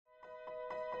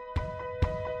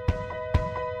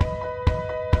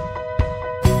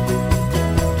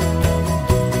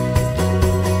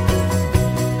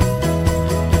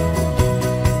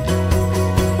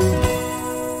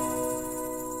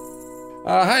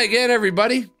Hi again,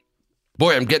 everybody.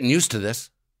 Boy, I'm getting used to this.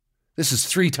 This is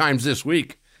 3 times this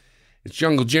week. It's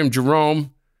Jungle Jim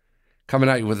Jerome coming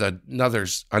at you with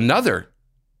another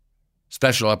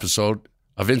special episode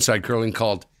of Inside Curling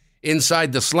called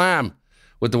Inside the Slam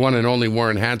with the one and only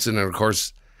Warren Hansen, and of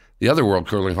course, the other World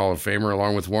Curling Hall of Famer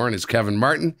along with Warren is Kevin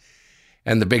Martin.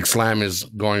 And the big slam is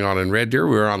going on in Red Deer.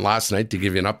 We were on last night to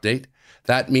give you an update.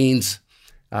 That means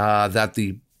that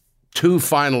the 2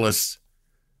 finalists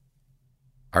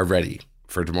are ready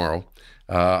for tomorrow.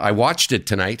 I watched it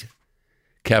tonight,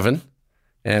 Kevin,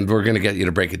 and we're going to get you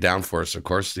to break it down for us, of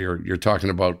course. You're talking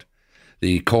about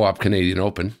the Co-op Canadian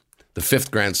Open, the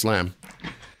 5th Grand Slam.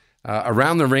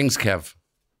 Around the rings, Kev,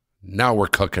 now we're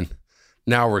cooking.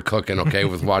 Okay,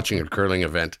 with watching a curling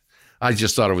event. I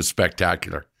just thought it was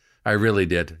spectacular. I really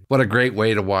did. What a great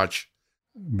way to watch.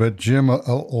 But Jim,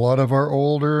 a lot of our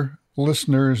older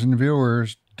listeners and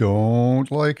viewers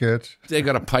don't like it. They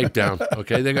got to pipe down,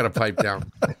 okay? They got to pipe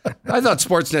down. I thought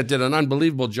Sportsnet did an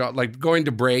unbelievable job, like going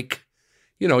to break.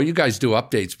 You know, you guys do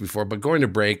updates before, but going to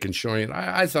break and showing it,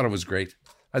 I thought it was great.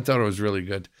 I thought it was really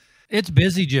good. It's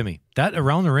busy, Jimmy. That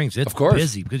around the rings, it's of course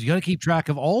busy because you got to keep track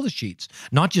of all the sheets,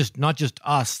 not just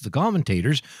us, the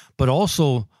commentators, but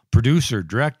also producer,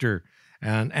 director,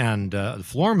 and the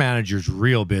floor manager's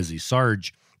real busy.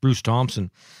 Sarge, Bruce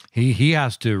Thompson, he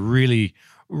has to really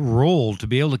roll to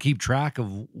be able to keep track of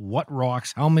what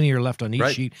rocks, how many are left on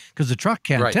each sheet, because the truck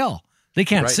can't tell. They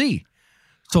can't see.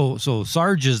 So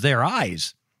Sarge is their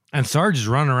eyes, and Sarge is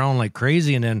running around like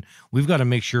crazy, and then we've got to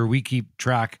make sure we keep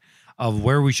track of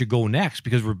where we should go next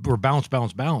because we're bounce,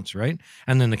 right?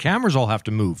 And then the cameras all have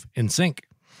to move in sync.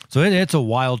 So it's a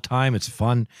wild time. It's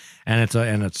fun, and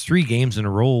it's 3 games in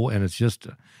a row, and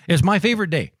it's my favorite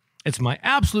day. It's my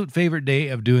absolute favorite day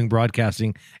of doing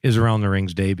broadcasting is Around the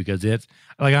Rings Day because it's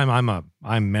like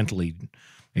I'm mentally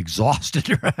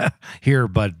exhausted here,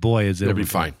 but boy, is it! You'll be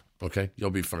fine. Okay, you'll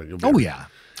be fine. You'll be right. Yeah.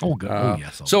 Oh good.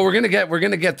 Yes. So we're gonna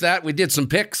get that. We did some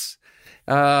picks.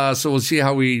 So we'll see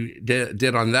how we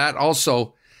did on that.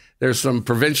 Also, there's some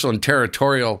provincial and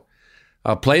territorial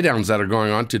playdowns that are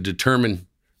going on to determine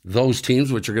those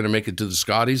teams which are going to make it to the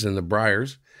Scotties and the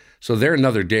Briars. So they're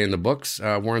another day in the books.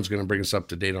 Warren's going to bring us up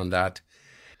to date on that.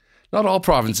 Not all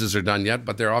provinces are done yet,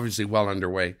 but they're obviously well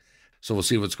underway. So we'll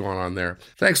see what's going on there.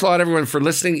 Thanks a lot, everyone, for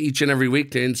listening each and every week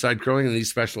to Inside Curling and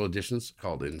these special editions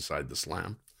called Inside the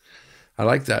Slam. I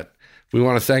like that. We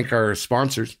want to thank our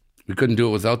sponsors. We couldn't do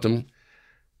it without them.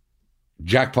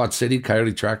 Jackpot City,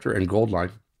 Coyote Tractor, and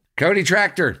Goldline. Coyote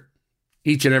Tractor,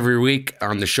 each and every week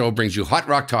on the show, brings you hot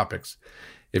rock topics.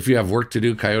 If you have work to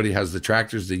do, Coyote has the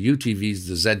tractors, the UTVs,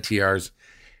 the ZTRs,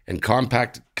 and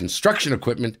compact construction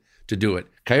equipment to do it.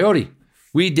 Coyote,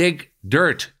 we dig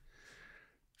dirt.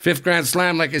 5th Grand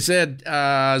Slam, like I said,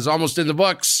 is almost in the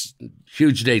books.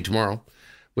 Huge day tomorrow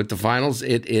with the finals.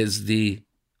 It is the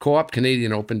Co-op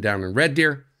Canadian Open down in Red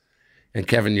Deer. And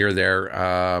Kevin, you're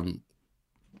there.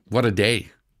 What a day.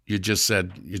 You just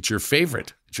said it's your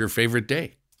favorite. It's your favorite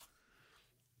day.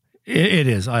 It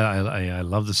is. I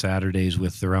love the Saturdays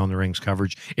with Around the Rings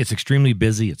coverage. It's extremely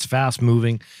busy. It's fast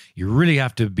moving. You really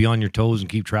have to be on your toes and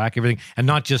keep track of everything, and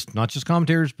not just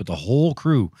commentators, but the whole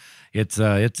crew. It's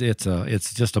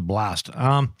just a blast.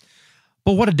 But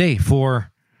what a day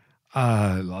for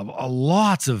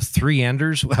lots of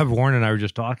 3-enders. Warren and I were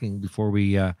just talking before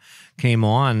we came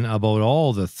on about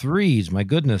all the 3s. My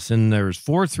goodness, and there's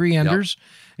 4 3-enders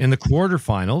in the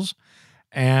quarterfinals.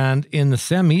 And in the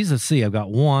semis, let's see, I've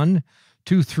got 1,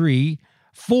 2, 3,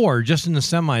 4 just in the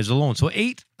semis alone. So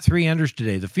 8 3-enders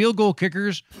today. The field goal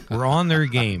kickers were on their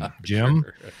game, Jim,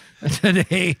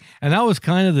 today. And that was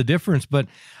kind of the difference. But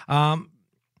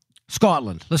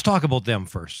Scotland, let's talk about them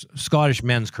first. Scottish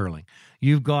men's curling.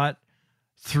 You've got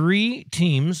 3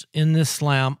 teams in this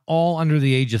slam, all under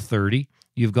the age of 30.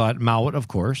 You've got Mowat, of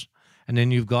course. And then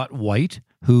you've got White,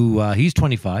 who he's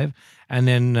 25. And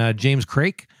then James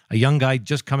Craik, a young guy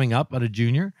just coming up at a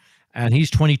junior, and he's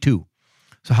 22.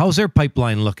 So how's their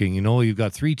pipeline looking? You know, you've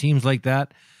got 3 teams like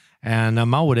that, and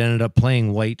Mowat ended up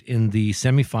playing White in the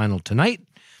semifinal tonight,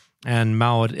 and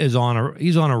Mowat is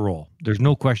he's on a roll. There's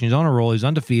no question. He's on a roll. He's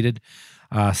undefeated,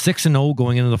 6-0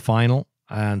 going into the final,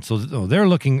 and so they're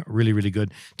looking really, really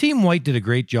good. Team White did a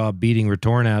great job beating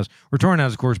Retornaz. Retornaz,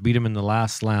 of course, beat him in the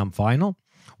last slam final.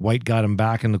 White got him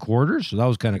back in the quarters, so that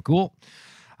was kind of cool.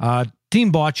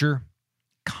 Team Botcher,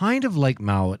 kind of like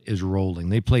Mowat, is rolling.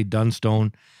 They played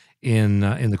Dunstone in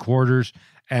the quarters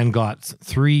and got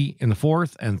 3 in the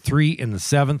 4th and 3 in the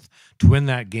 7th to win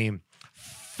that game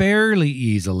fairly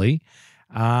easily.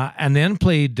 And then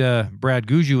played Brad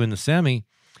Guju in the semi.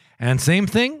 And same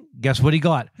thing, guess what he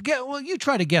got? Well, you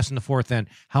try to guess in the 4th end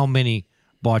how many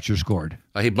Botcher scored.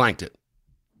 He blanked it.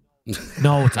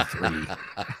 No, it's a 3.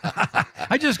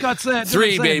 I just got said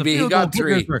 3, baby. He got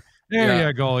 3. There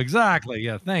you go. Exactly.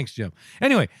 Yeah. Thanks, Jim.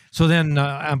 Anyway, so then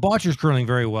and Botcher's curling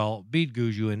very well, beat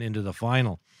Guju and into the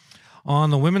final. On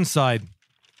the women's side,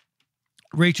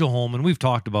 Rachel Holman, we've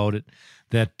talked about it,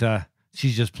 that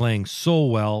she's just playing so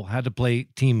well. Had to play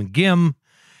Team Gim,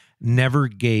 never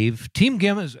gave. Team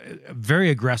Gim is very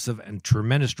aggressive and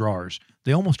tremendous drawers.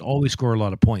 They almost always score a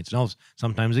lot of points. Now,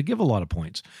 sometimes they give a lot of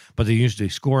points, but they usually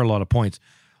score a lot of points.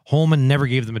 Holman never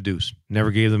gave them a deuce.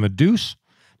 Never gave them a deuce.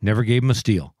 Never gave them a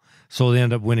steal. So they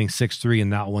end up winning 6-3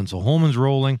 in that one. So Holman's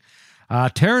rolling.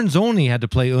 Terranzoni had to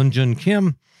play Eunjun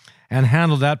Kim and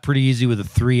handled that pretty easy with a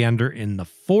 3-ender in the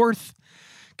fourth.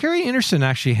 Carrie Anderson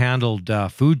actually handled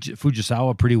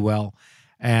Fujisawa pretty well.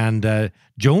 And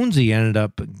Jonesy ended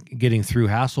up getting through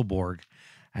Hasselborg.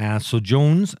 So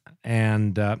Jones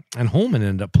and Holman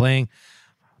ended up playing.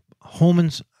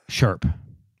 Holman's sharp.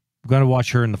 We're going to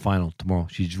watch her in the final tomorrow.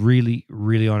 She's really,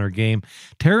 really on her game.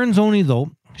 Terranzoni,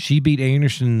 though, she beat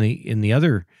Anderson in the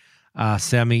other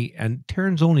semi. And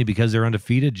Terranzoni, because they're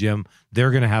undefeated, Jim,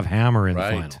 they're going to have Hammer in the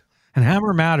final. And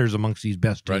Hammer matters amongst these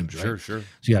best teams, right? Sure. So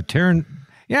you got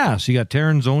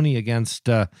Terranzoni against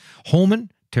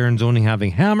Holman, Terranzoni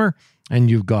having Hammer, and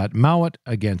you've got Mowat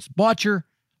against Botcher,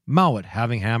 Mowat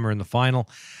having Hammer in the final.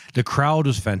 The crowd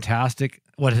was fantastic.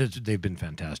 They've been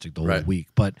fantastic the whole week,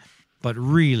 but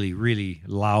really, really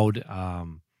loud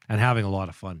and having a lot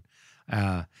of fun.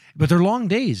 But they're long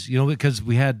days, because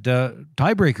we had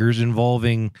tiebreakers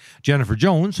involving Jennifer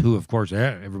Jones, who, of course,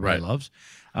 everybody loves,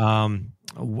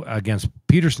 against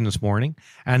Peterson this morning.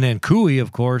 And then Cooey,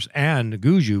 of course, and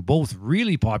Guju, both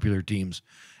really popular teams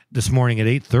this morning at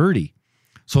 8:30.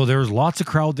 So there was lots of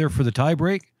crowd there for the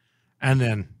tiebreak and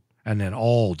then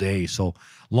all day. So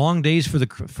long days for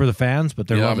the fans, but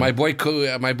they're loving my boy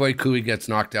Cooey gets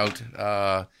knocked out.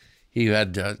 He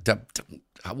had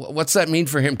what's that mean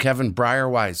for him, Kevin,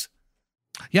 Briar-wise?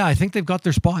 Yeah, I think they've got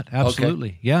their spot. Absolutely.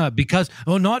 Okay. Yeah, because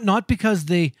not because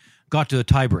they got to the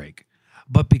tiebreak,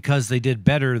 but because they did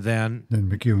better than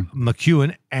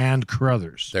McEwen and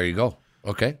Carruthers. There you go.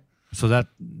 Okay. So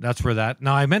that's where that.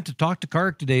 Now, I meant to talk to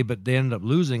Kark today, but they ended up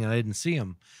losing, and I didn't see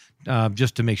him,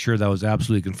 just to make sure that was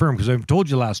absolutely confirmed. Because I told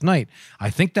you last night, I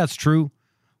think that's true,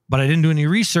 but I didn't do any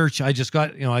research. I just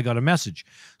got, I got a message,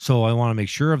 so I want to make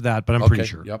sure of that. But I'm pretty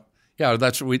sure. Yep. Yeah,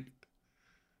 that's what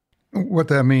What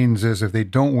that means is if they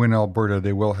don't win Alberta,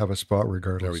 they will have a spot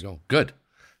regardless. There we go. Good.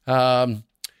 And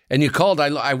you called.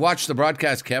 I watched the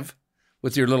broadcast, Kev,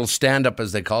 with your little stand-up,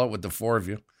 as they call it, with the four of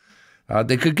you.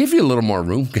 They could give you a little more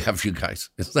room, Kev, you guys.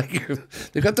 It's like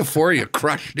they got the four of you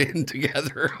crushed in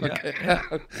together. Okay. Yeah.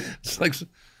 It's like,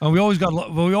 we always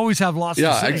have lots to say.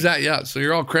 Yeah, exactly. Yeah, so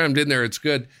you're all crammed in there. It's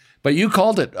good. But you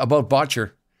called it about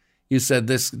Botcher. You said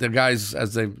the guys,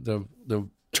 as the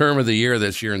term of the year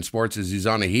this year in sports is he's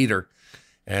on a heater,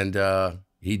 and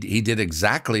he did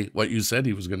exactly what you said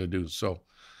he was going to do. So,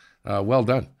 well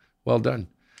done.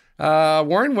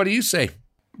 Warren, what do you say?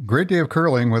 Great day of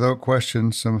curling, without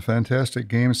question. Some fantastic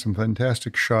games, some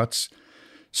fantastic shots,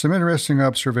 some interesting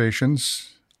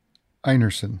observations.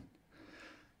 Einarson.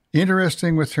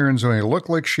 Interesting with Terranzoni. It looked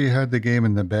like she had the game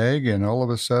in the bag, and all of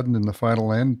a sudden in the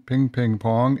final end, ping, ping,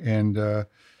 pong, and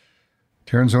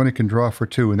Terranzoni can draw for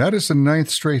two. And that is the 9th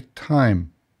straight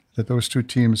time that those two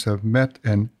teams have met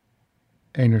and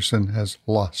Einarson has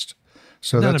lost.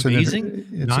 So Isn't that's that amazing.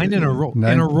 9 in a row.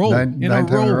 Nine times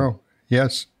in a row.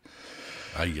 Yes.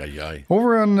 Aye.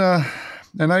 Over on,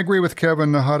 and I agree with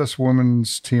Kevin, the hottest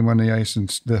women's team on the ice and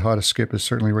the hottest skip is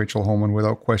certainly Rachel Holman,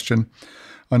 without question.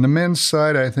 On the men's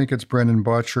side, I think it's Brendan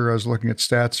Botcher. I was looking at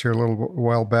stats here a little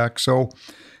while back. So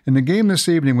in the game this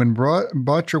evening, when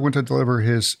Botcher went to deliver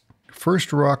his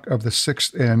first rock of the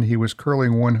 6th end, he was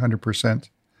curling 100%.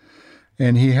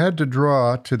 And he had to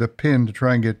draw to the pin to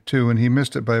try and get two, and he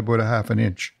missed it by about a half an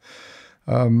inch.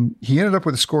 He ended up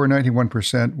with a score of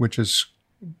 91%, which is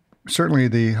certainly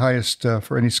the highest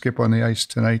for any skip on the ice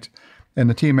tonight, and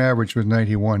the team average was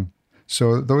 91.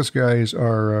 So those guys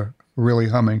are really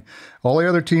humming. All the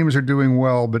other teams are doing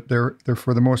well, but they're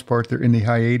for the most part, they're in the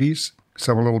high 80s,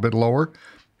 some a little bit lower,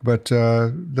 but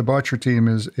the Botcher team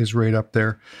is right up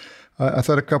there. I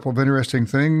thought a couple of interesting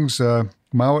things.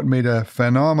 Mowat made a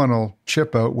phenomenal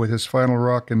chip out with his final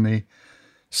rock in the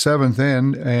 7th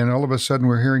end, and all of a sudden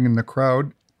we're hearing in the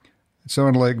crowd, it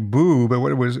sounded like boo, but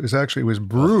what it was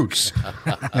Bruce.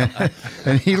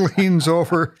 And he leans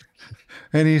over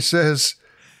and he says,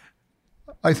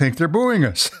 I think they're booing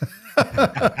us.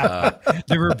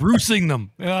 They were bruising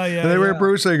them. They were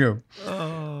bruising him.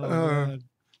 Oh,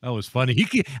 That was funny.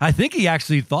 I think he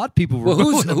actually thought people were Well,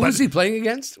 going. who's he playing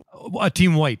against?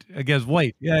 Team White against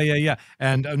White. Yeah.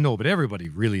 And no, but everybody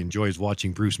really enjoys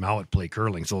watching Bruce Mowat play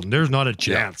curling. So there's not a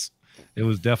chance. It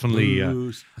was definitely. It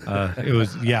was.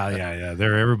 Yeah.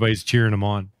 There, everybody's cheering him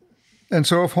on. And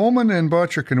so if Holman and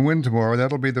Botcher can win tomorrow,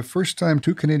 that'll be the first time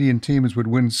two Canadian teams would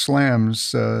win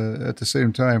slams at the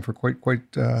same time for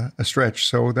quite a stretch.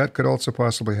 So that could also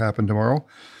possibly happen tomorrow.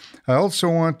 I also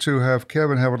want to have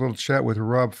Kevin have a little chat with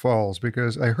Rob Falls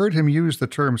because I heard him use the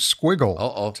term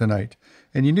squiggle tonight.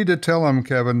 And you need to tell him,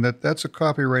 Kevin, that that's a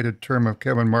copyrighted term of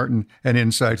Kevin Martin and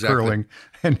Inside Curling.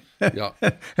 And,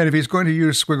 and if he's going to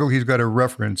use squiggle, he's got to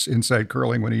reference Inside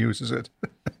Curling when he uses it.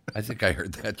 I think I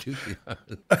heard that too.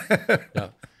 Yeah.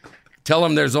 Tell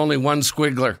him there's only one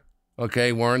squiggler.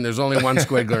 Okay, Warren, there's only one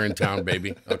squiggler in town,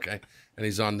 baby. Okay, and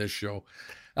he's on this show.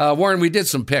 Warren, we did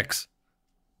some picks.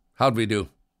 How'd we do?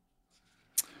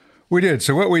 We did.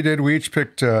 So what we did, we each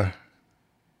picked the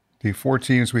 4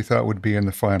 teams we thought would be in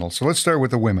the final. So let's start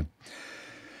with the women.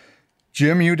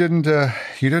 Jim, you didn't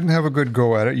have a good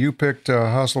go at it. You picked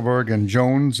Hasselborg and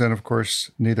Jones, and of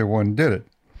course, neither one did it.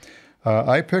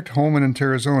 I picked Holman and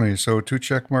Terrazzoni, so 2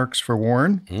 check marks for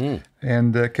Warren.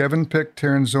 And Kevin picked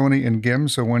Terrazzoni and Gim,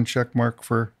 so 1 check mark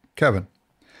for Kevin.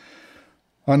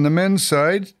 On the men's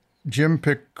side, Jim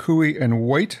picked Cooey and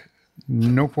White.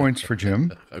 No points for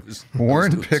Jim.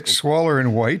 Warren picked Swaller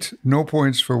and White. No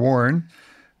points for Warren.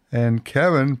 And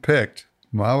Kevin picked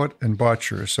Mowat and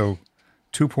Botcher. So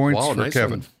 2 points for nice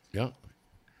Kevin. One. Yeah.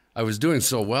 I was doing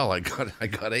so well. I got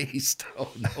aced.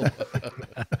 Oh, no.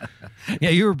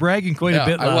 Yeah, you were bragging quite a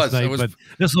bit last night, but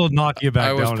this will knock you back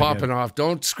down. I was popping again. off.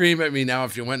 Don't scream at me now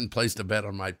if you went and placed a bet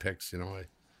on my picks.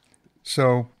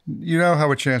 So you now have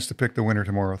a chance to pick the winner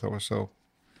tomorrow, though. So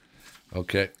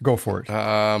okay, go for it.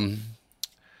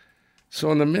 So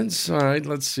on the men's side,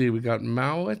 let's see. We got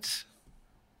Mowat.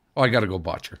 Oh, I got to go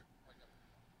Botcher.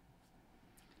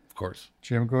 Of course.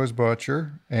 Jim goes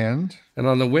Botcher. And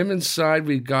on the women's side,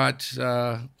 we got,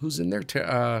 who's in there?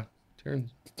 Terrazzoni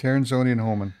and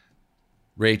Holman.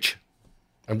 Rach.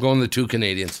 I'm going the 2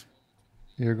 Canadians.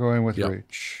 You're going with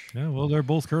Rach. Yeah, well, they're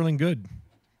both curling good.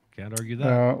 Can't argue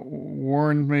that.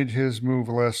 Warren made his move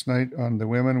last night on the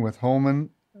women with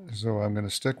Holman. So I'm going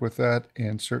to stick with that.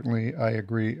 And certainly I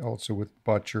agree also with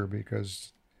Botcher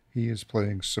because he is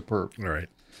playing superb. All right.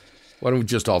 Why don't we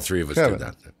just all 3 of us Kevin. do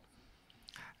that then?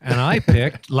 And I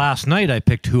picked, last night I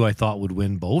picked who I thought would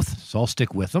win both. So I'll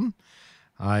stick with them.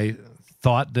 I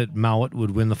thought that Mowat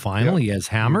would win the final. He has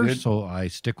hammer, so I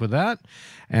stick with that.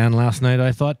 And last night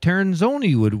I thought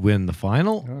Terrazzoni would win the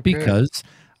final because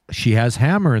she has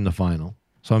hammer in the final.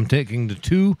 So I'm taking the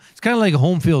 2. It's kind of like a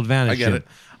home field advantage. I get it.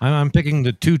 I'm picking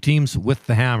the 2 teams with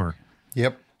the hammer.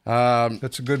 Yep.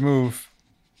 That's a good move.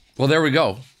 Well, there we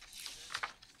go.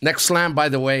 Next slam, by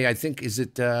the way, I think, is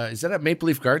that at Maple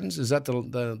Leaf Gardens? Is that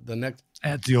the next?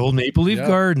 At the old Maple Leaf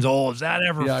Gardens. Oh, is that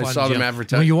ever fun? I saw them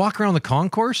advertise. When you walk around the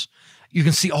concourse, you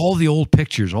can see all the old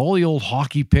pictures, all the old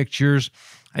hockey pictures.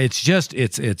 It's just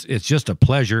a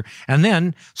pleasure. And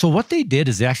then, so what they did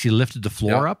is they actually lifted the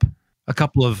floor up a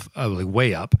couple of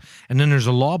way up, and then there's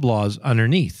a Loblaws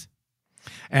underneath.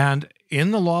 And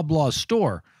in the Loblaws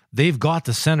store, they've got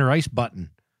the center ice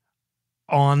button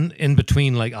on in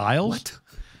between aisles. What?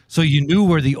 So you knew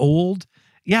where the old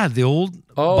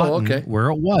button where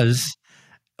it was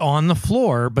on the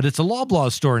floor, but it's a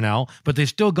Loblaws store now, but they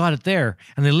still got it there.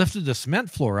 And they lifted the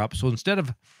cement floor up. So instead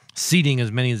of seating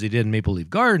as many as they did in Maple Leaf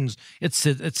Gardens, it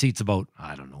seats about,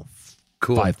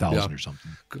 5,000 or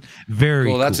something. Cool. Very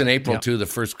cool. That's cool. in April too, the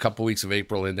first couple weeks of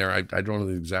April in there. I don't know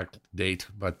the exact date,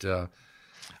 but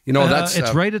that's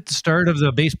it's right at the start of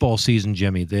the baseball season,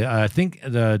 Jimmy. I think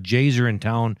the Jays are in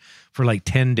town for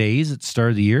 10 days at the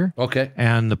start of the year. Okay.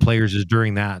 And the players is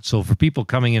during that. So for people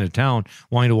coming into town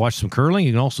wanting to watch some curling,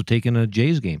 you can also take in a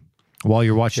Jays game while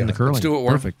you're watching the curling. Let's do it,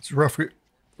 Warren. Perfect. It's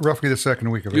roughly the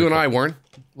second week of You April. and I, Warren,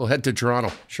 we'll head to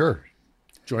Toronto. Sure.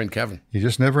 Join Kevin. You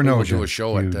just never know. We'll do a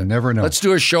show you never know. Let's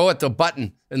do a show at the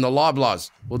button in the Loblaws.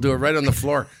 We'll do it right on the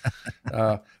floor.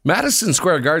 Madison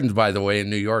Square Gardens, by the way, in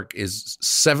New York, is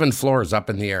 7 floors up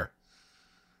in the air.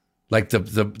 Like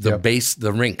the base,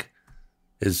 the rink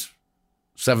is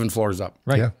 7 floors up.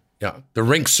 Right. Yeah. Yeah. The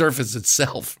rink surface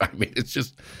itself. I mean,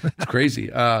 it's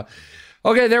crazy.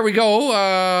 Okay, there we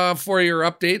go for your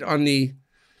update on the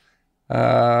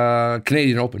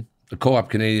Canadian Open, the Co-op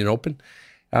Canadian Open.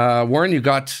 Warren, you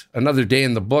got another day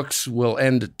in the books. Will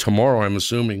end tomorrow, I'm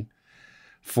assuming,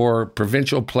 for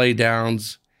provincial play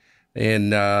downs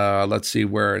in, let's see,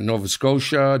 where Nova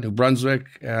Scotia, New Brunswick,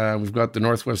 we've got the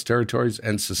Northwest Territories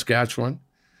and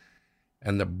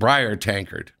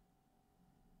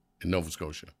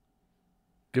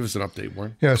Give us an update,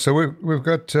 Warren. Yeah, so we've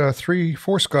got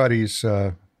four Scotties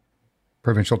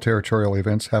provincial territorial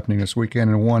events happening this weekend,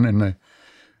 and one in the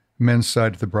men's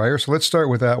side of the Brier. So let's start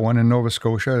with that one in Nova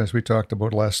Scotia. As we talked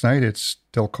about last night, it's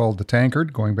still called the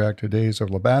Tankard, going back to days of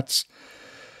Labatt's.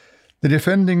 The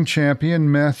defending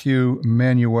champion, Matthew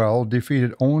Manuel,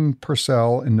 defeated Owen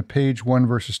Purcell in the Page 1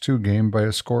 versus 2 game by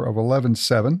a score of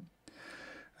 11-7.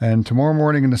 And tomorrow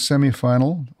morning in the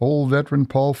semifinal, old veteran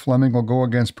Paul Fleming will go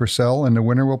against Purcell, and the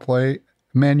winner will play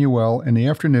Manuel in the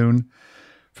afternoon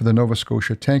for the Nova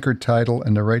Scotia Tankard title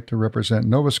and the right to represent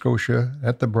Nova Scotia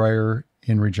at the Brier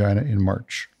in Regina in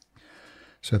March.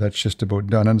 So that's just about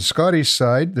done. On the Scotties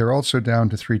side, they're also down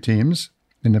to 3 teams.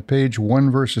 In the Page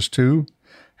 1 versus 2,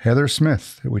 Heather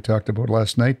Smith, who we talked about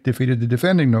last night, defeated the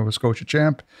defending Nova Scotia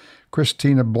champ,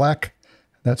 Christina Black.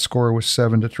 That score was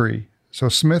 7-3. So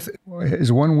Smith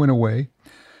is 1 win away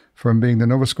from being the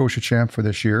Nova Scotia champ for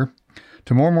this year.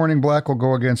 Tomorrow morning, Black will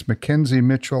go against Mackenzie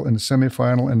Mitchell in the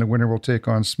semifinal, and the winner will take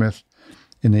on Smith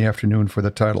in the afternoon for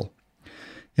the title.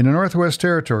 In the Northwest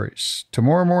Territories,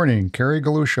 tomorrow morning, Carrie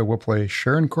Galusha will play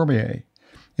Sharon Cormier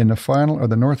in the final of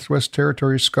the Northwest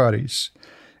Territories Scotties,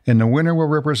 and the winner will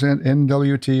represent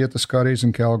NWT at the Scotties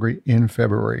in Calgary in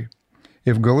February.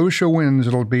 If Galusha wins,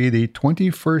 it'll be the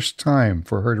 21st time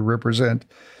for her to represent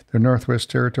the Northwest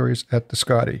Territories at the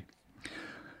Scottie.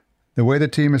 The way the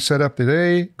team is set up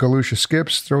today, Galusha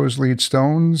skips, throws lead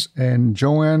stones, and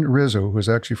Joanne Rizzo, who's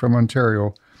actually from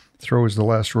Ontario, throws the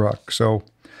last rock. So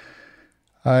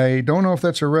I don't know if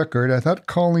that's a record. I thought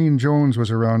Colleen Jones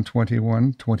was around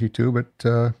 21, 22,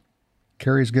 but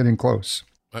Carrie's getting close.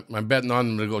 I'm betting on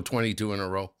them to go 22 in a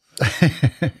row.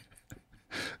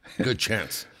 Good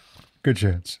chance. Good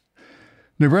chance.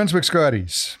 New Brunswick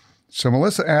Scotties. So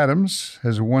Melissa Adams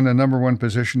has won the number 1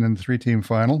 position in the 3-team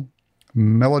final.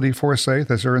 Melody Forsyth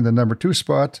has earned the number 2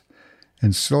 spot,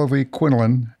 and Sylvie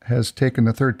Quinlan has taken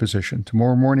the 3rd position.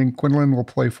 Tomorrow morning, Quinlan will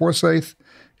play Forsyth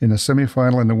in the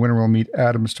semifinal, and the winner will meet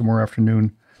Adams tomorrow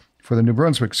afternoon for the New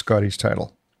Brunswick Scotties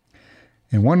title.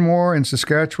 And one more in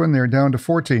Saskatchewan. They're down to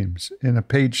 4 teams in a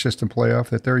Page system playoff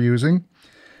that they're using.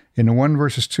 In a 1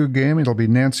 versus 2 game, it'll be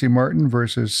Nancy Martin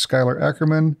versus Skylar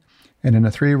Ackerman. And in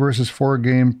a 3 versus 4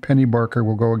 game, Penny Barker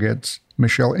will go against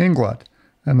Michelle Inglot,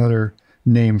 another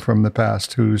name from the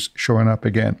past who's showing up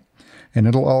again. And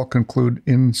it'll all conclude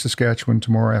in Saskatchewan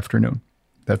tomorrow afternoon.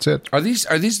 That's it. Are these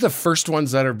the first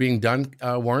ones that are being done,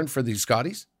 Warren, for these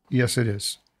Scotties? Yes, it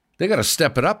is. They got to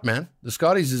step it up, man. The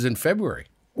Scotties is in February.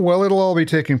 Well, it'll all be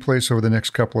taking place over the next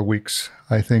couple of weeks.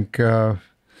 I think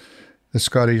the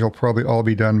Scotties will probably all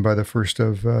be done by the 1st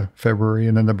of February,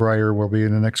 and then the Brier will be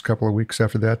in the next couple of weeks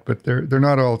after that, but they're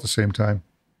not all at the same time.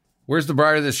 Where's the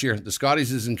Brier this year? The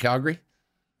Scotties is in Calgary?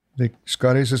 The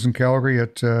Scotties is in Calgary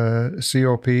at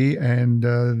COP, and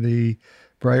the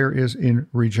Brier is in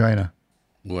Regina.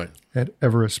 What? At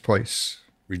Everest Place.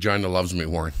 Regina loves me,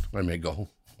 Warren. I may go.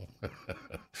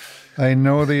 I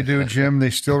know they do, Jim. They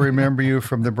still remember you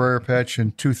from the Brier Patch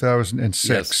in 2006.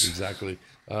 Yes, exactly.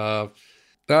 So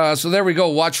there we go.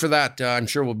 Watch for that. I'm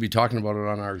sure we'll be talking about it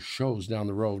on our shows down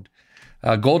the road.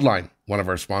 Goldline, one of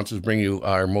our sponsors, bring you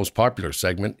our most popular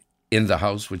segment, In the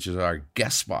House, which is our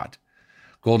guest spot.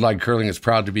 Goldline Curling is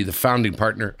proud to be the founding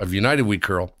partner of United We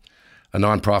Curl, a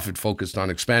nonprofit focused on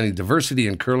expanding diversity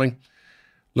in curling.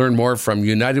 Learn more from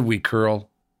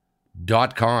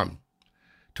unitedwecurl.com.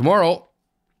 Tomorrow,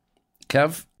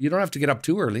 Kev, you don't have to get up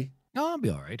too early. No, I'll be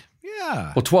all right.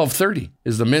 Yeah. Well, 12:30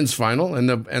 is the men's final, and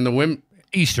the women.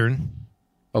 Eastern.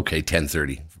 Okay,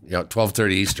 10:30. Yeah,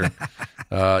 12:30 Eastern.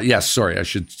 Yes, sorry, I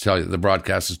should tell you the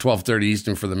broadcast is 12:30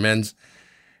 Eastern for the men's,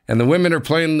 and the women are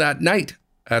playing that night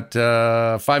at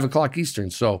 5 o'clock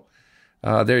Eastern. So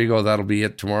there you go. That'll be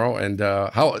it tomorrow. And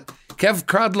how Kev,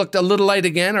 crowd looked a little light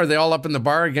again. Are they all up in the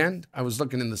bar again? I was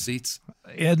looking in the seats.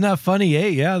 Isn't that funny, eh?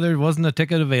 Yeah, there wasn't a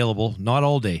ticket available. Not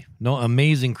all day. No,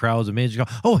 amazing crowds, amazing.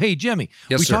 Oh, hey, Jimmy.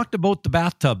 Yes, we sir. talked about the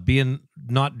bathtub being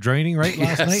not draining right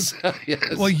last night.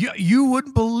 Yes. Well, you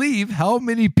wouldn't believe how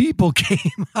many people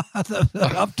came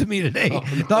up to me today.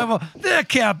 Talking about, that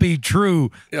can't be true.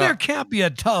 Yeah. There can't be a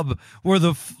tub where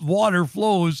the water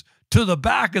flows to the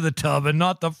back of the tub and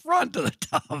not the front of the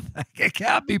tub. It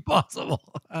can't be possible.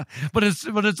 But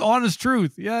it's honest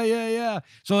truth. Yeah.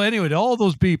 So anyway, to all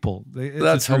those people.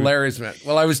 That's hilarious, man.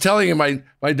 Well, I was telling you,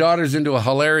 my daughter's into a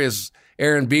hilarious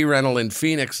Airbnb rental in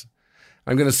Phoenix.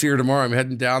 I'm going to see her tomorrow. I'm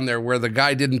heading down there where the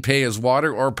guy didn't pay his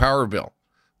water or power bill.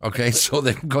 Okay, so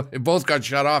they both got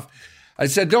shut off. I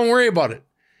said, don't worry about it.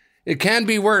 It can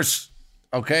be worse.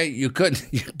 Okay, you could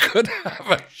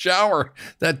have a shower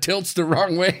that tilts the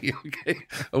wrong way, okay,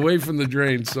 away from the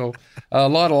drain. So a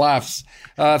lot of laughs.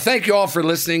 Thank you all for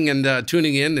listening and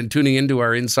tuning into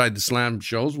our Inside the Slam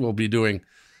shows. We'll be doing,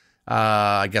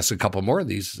 I guess, a couple more of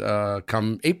these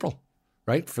come April,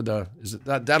 right?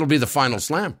 That'll be the final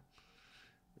Slam.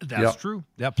 That's true.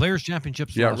 That Players'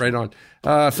 Championships. Yeah, right on.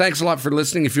 Thanks a lot for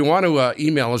listening. If you want to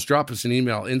email us, drop us an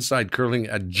email,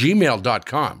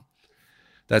 insidecurling@gmail.com.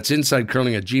 That's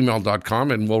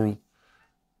insidecurling@gmail.com, and we'll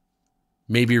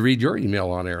maybe read your email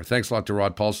on air. Thanks a lot to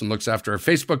Rod Paulson, looks after our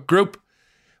Facebook group.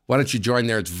 Why don't you join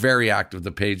there? It's very active,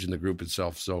 the page and the group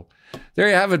itself. So there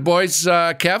you have it, boys.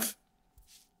 Kev,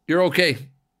 you're okay.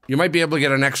 You might be able to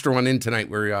get an extra one in tonight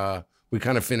where we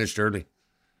kind of finished early,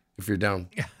 if you're down.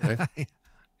 Right?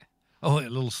 Oh,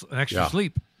 an extra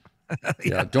sleep.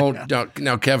 Yeah, don't.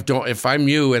 Now, Kev, don't. If I'm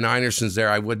you and Einerson's there,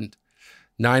 I wouldn't.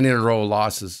 9 in a row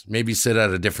losses. Maybe sit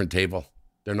at a different table.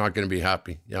 They're not going to be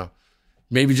happy. Yeah.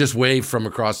 Maybe just wave from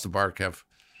across the bar, Kev.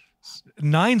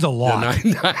 9's a lot.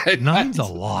 Yeah, 9's a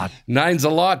lot. 9's a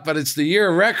lot, but it's the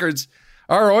year of records.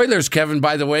 Our Oilers, Kevin,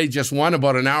 by the way, just won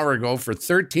about an hour ago for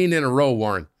 13 in a row,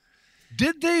 Warren.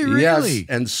 Did they really? Yes,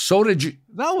 and so did you.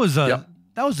 That was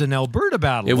an Alberta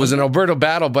battle. It was an Alberta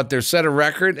battle, but they set a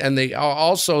record, and they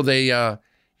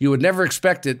you would never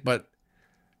expect it, but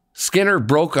Skinner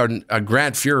broke a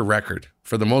Grant Fuhr record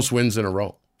for the most wins in a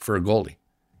row for a goalie.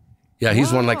 Yeah,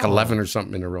 he's won like 11 or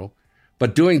something in a row.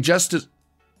 But doing just as...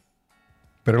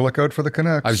 Better look out for the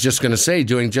Canucks. I was just going to say,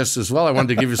 doing just as well. I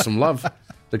wanted to give you some love.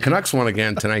 The Canucks won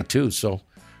again tonight, too. So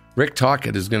Rick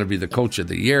Tocchet is going to be the coach of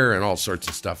the year and all sorts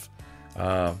of stuff.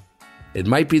 It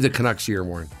might be the Canucks year,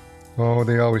 Warren. Oh,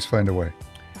 they always find a way.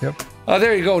 Yep.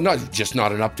 There you go. Not an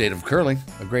update of curling.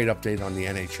 A great update on the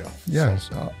NHL. Yes.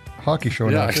 Hockey show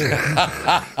now, too.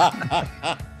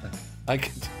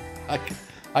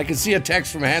 I can see a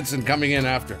text from Hanson coming in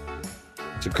after.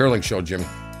 It's a curling show, Jimmy.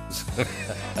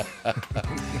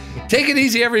 Take it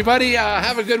easy, everybody.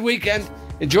 Have a good weekend.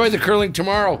 Enjoy the curling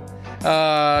tomorrow.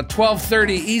 12:30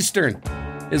 Eastern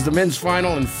is the men's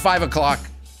final, and 5 o'clock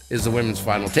is the women's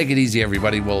final. Take it easy,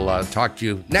 everybody. We'll talk to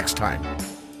you next time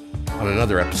on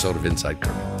another episode of Inside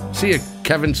Curling. See you,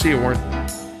 Kevin. See you, Warren.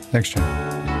 Thanks, Jim.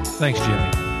 Thanks,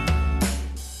 Jimmy.